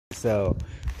So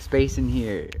space in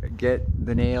here, get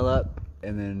the nail up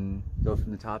and then go from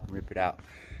the top and rip it out,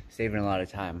 saving a lot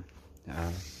of time.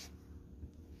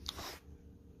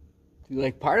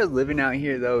 Like, part of living out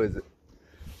here though is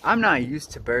I'm not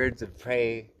used to birds of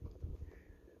prey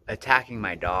attacking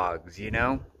my dogs, you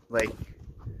know? Like,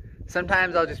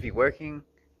 sometimes I'll just be working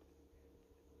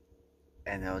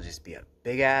and there'll just be a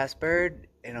big ass bird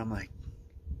and I'm like,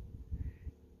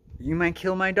 you might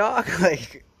kill my dog.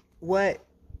 Like, what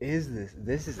is this?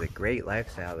 This is a great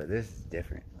lifestyle, but this is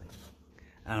different. Like,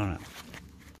 I don't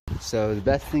know. So the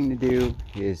best thing to do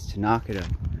is to knock it up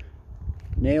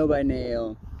nail by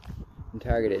nail and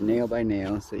target it nail by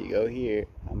nail. So you go here,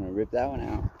 I'm gonna rip that one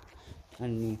out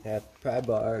underneath that pry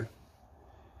bar,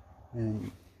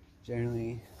 and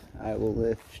generally I will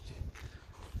lift.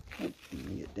 Let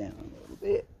me get down a little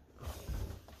bit.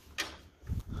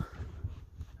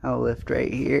 I'll lift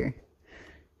right here,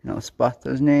 and I'll spot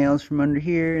those nails from under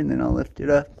here, and then I'll lift it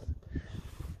up.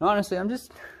 Honestly, I'm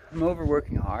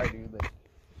overworking hard, dude. Like,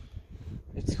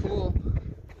 it's cool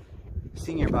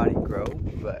seeing your body grow,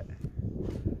 but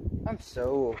I'm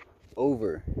so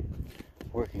over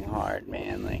working hard,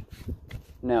 man. Like,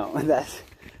 no,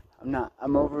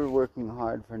 I'm overworking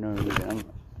hard for no reason.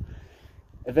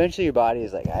 Eventually your body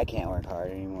is like, I can't work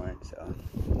hard anymore, so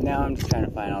now I'm just trying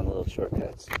to find all the little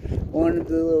shortcuts. One of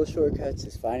the little shortcuts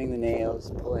is finding the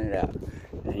nails, pulling it out,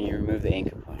 and then you remove the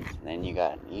anchor points, and then you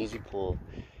got an easy pull.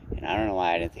 And I don't know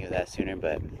why I didn't think of that sooner,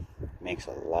 but it makes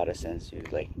a lot of sense,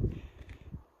 dude. Like,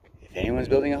 if anyone's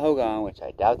building a hogan, which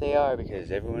I doubt they are,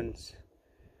 because everyone's,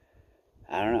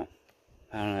 I don't know,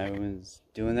 everyone's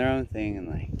doing their own thing, and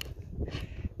like,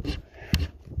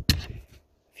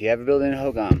 if you ever build in a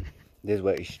hogan, this is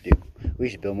what you should do. We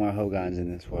should build more hogans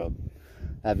in this world.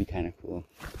 That'd be kind of cool.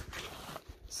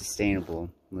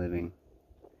 Sustainable living.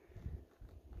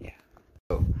 Yeah.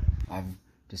 So, I've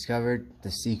discovered the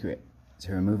secret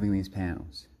to removing these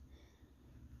panels.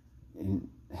 And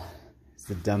it's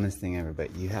the dumbest thing ever,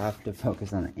 but you have to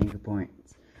focus on the anchor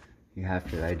points. You have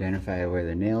to identify where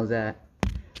the nail's at,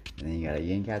 and then you gotta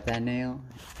yank out that nail,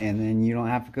 and then you don't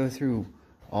have to go through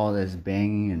all this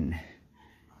banging and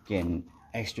getting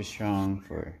extra strong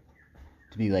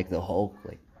to be like the Hulk.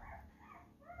 Like,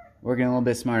 working a little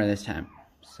bit smarter this time.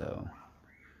 So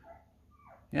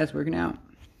yeah, it's working out.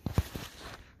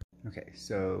 Okay,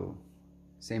 so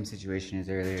same situation as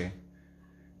earlier.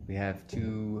 We have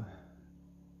two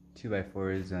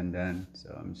 2x4s undone,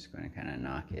 so I'm just going to kind of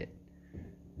knock it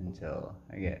until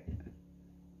I get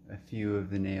a few of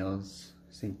the nails,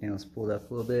 sink nails, pulled up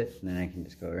a little bit, and then I can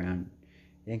just go around,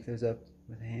 yank those up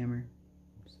with a hammer.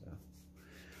 So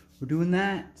we're doing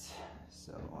that.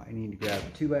 So I need to grab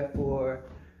a 2x4.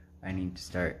 I need to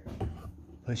start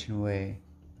pushing away.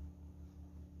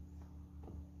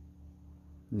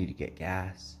 Need to get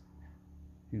gas.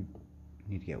 Need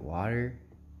to get water.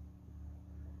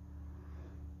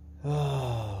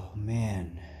 Oh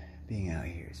man, being out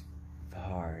here is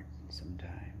hard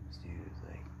sometimes, dude.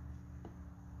 Like,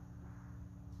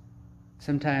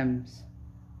 sometimes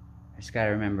I just gotta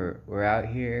remember we're out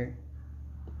here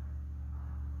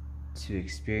to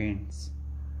experience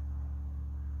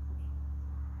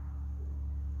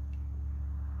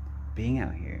being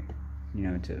out here. You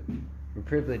know, we're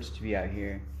privileged to be out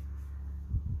here,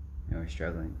 and we're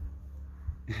struggling.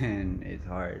 And it's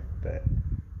hard, but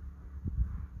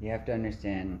you have to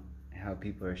understand how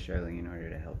people are struggling in order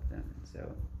to help them. And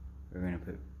so we're going to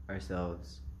put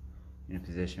ourselves in a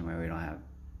position where we don't have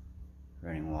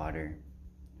running water,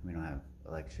 we don't have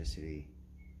electricity,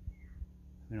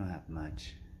 we don't have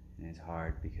much. And it's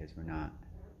hard because we're not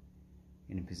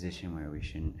in a position where we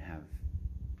shouldn't have,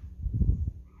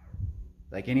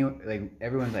 like,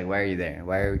 everyone's like, why are you there?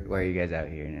 Why are you guys out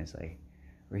here? And it's like,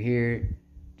 we're here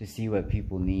to see what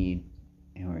people need,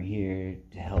 and we're here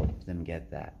to help them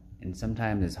get that. And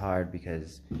sometimes it's hard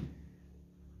because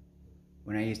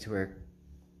when I used to work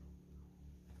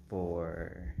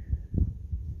for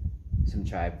some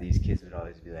tribe, these kids would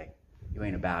always be like, you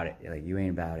ain't about it. Like, you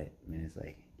ain't about it. And it's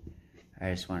like, I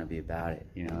just want to be about it.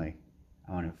 You know, like,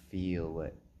 I want to feel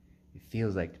what it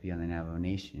feels like to be on the Navajo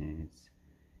Nation. And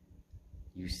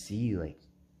you see, like,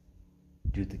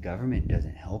 dude, the government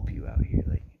doesn't help you out here.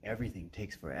 Like, everything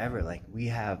takes forever. Like, we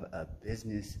have a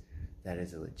business that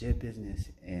is a legit business,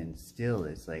 and still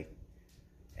it's like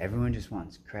everyone just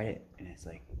wants credit. And it's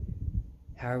like,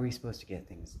 how are we supposed to get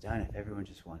things done if everyone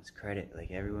just wants credit? Like,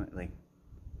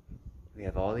 we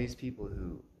have all these people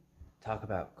who talk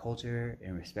about culture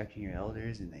and respecting your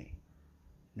elders, and they,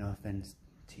 no offense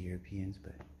to Europeans,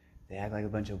 but they act like a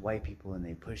bunch of white people, and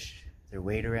they push their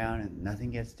weight around and nothing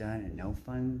gets done, and no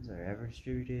funds are ever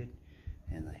distributed.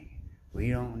 And like, we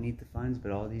don't need the funds,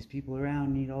 but all these people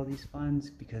around need all these funds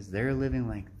because they're living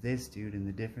like this, dude. And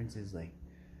the difference is, like,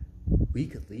 we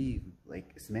could leave.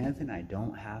 Like, Samantha and I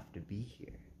don't have to be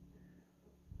here.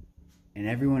 And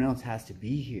everyone else has to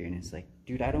be here. And it's like,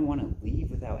 dude, I don't want to leave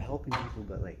without helping people,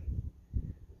 but, like,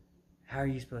 how are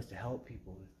you supposed to help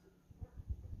people with,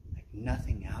 like,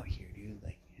 nothing out here, dude?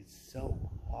 Like, it's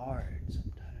so hard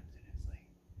sometimes. And it's like,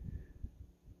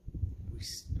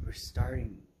 we're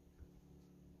starting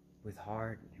with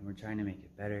hard, and we're trying to make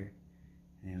it better,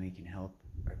 and then we can help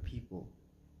our people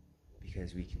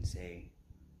because we can say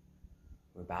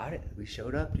we're about it. We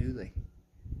showed up, dude. Like,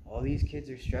 all these kids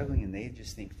are struggling, and they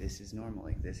just think this is normal.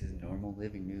 Like, this is normal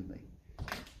living, dude. Like,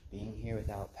 being here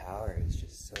without power is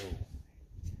just so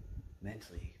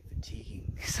mentally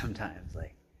fatiguing sometimes.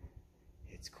 Like,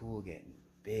 it's cool getting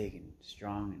big and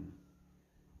strong and,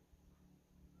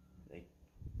 like,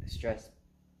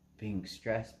 being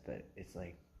stressed, but it's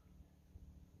like,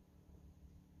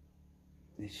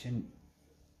 it shouldn't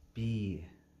be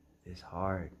this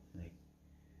hard.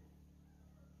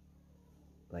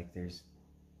 Like there's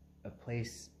a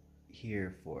place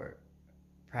here for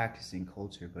practicing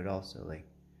culture, but also, like,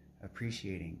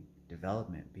 appreciating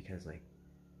development, because, like,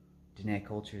 Diné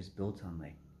culture is built on,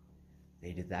 like,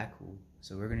 they did that cool,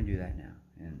 so we're gonna do that now,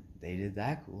 and they did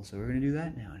that cool, so we're gonna do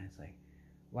that now. And it's like,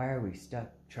 why are we stuck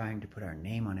trying to put our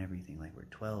name on everything? Like, we're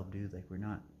 12, dude. Like, we're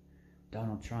not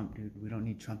Donald Trump, dude. We don't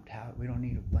need Trump Tower. We don't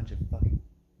need a bunch of fucking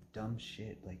dumb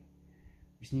shit. Like,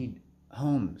 we just need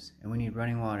homes, and we need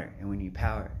running water, and we need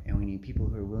power, and we need people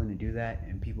who are willing to do that,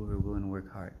 and people who are willing to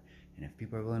work hard. And if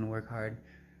people are willing to work hard,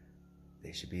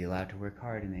 they should be allowed to work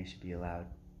hard, and they should be allowed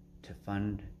to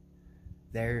fund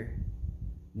their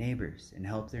neighbors and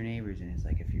help their neighbors. And it's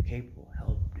like, if you're capable,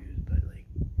 help, dude. But, like,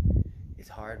 it's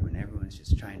hard when everyone's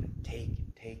just trying to take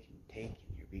and take and take,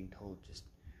 and you're being told just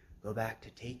go back to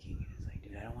taking. And it's like,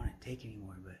 dude, I don't want to take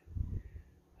anymore, but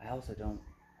I also don't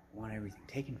want everything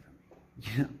taken from me,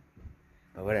 you know?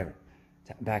 But whatever.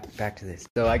 Back to this.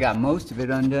 So I got most of it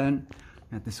undone.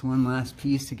 Got this one last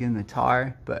piece to get in the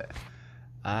tar, but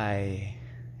I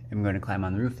am going to climb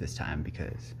on the roof this time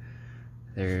because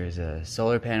there's a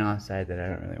solar panel outside that I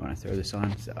don't really want to throw this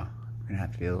on, so I'm going to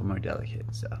have to be a little more delicate.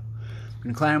 So I'm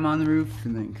going to climb on the roof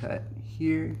and then cut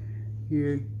here,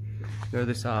 throw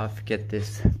this off, get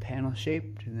this panel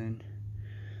shaped, and then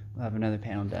we'll have another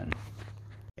panel done.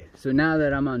 So now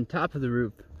that I'm on top of the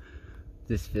roof,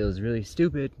 this feels really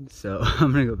stupid, so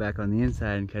I'm gonna go back on the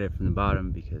inside and cut it from the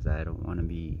bottom because I don't want to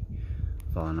be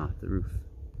falling off the roof.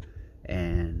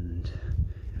 And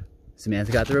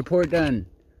Samantha got the report done,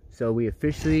 so we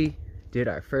officially did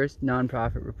our first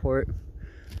nonprofit report.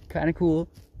 Kind of cool,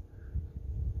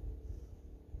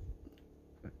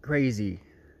 crazy,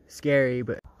 scary,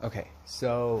 but okay.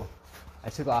 So I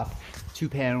took off 2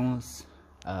 panels,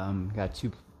 got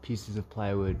 2 pieces of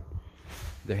plywood.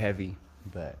 They're heavy,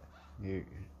 but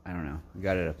I don't know, we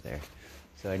got it up there.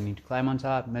 So I need to climb on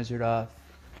top, measure it off.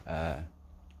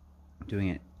 Doing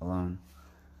it alone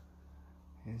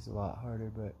is a lot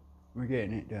harder, but we're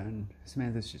getting it done.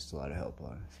 Samantha's just a lot of help,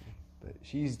 honestly, but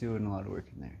she's doing a lot of work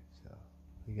in there, so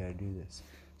we gotta do this.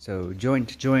 So joint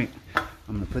to joint, I'm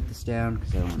gonna put this down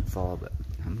because I don't want to fall, but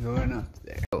I'm going up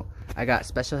there. So I got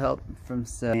special help from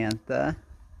Samantha,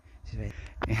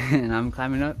 and I'm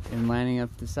climbing up and lining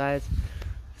up the sides.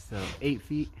 So 8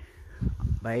 feet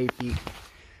by 8 feet.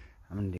 I'm gonna do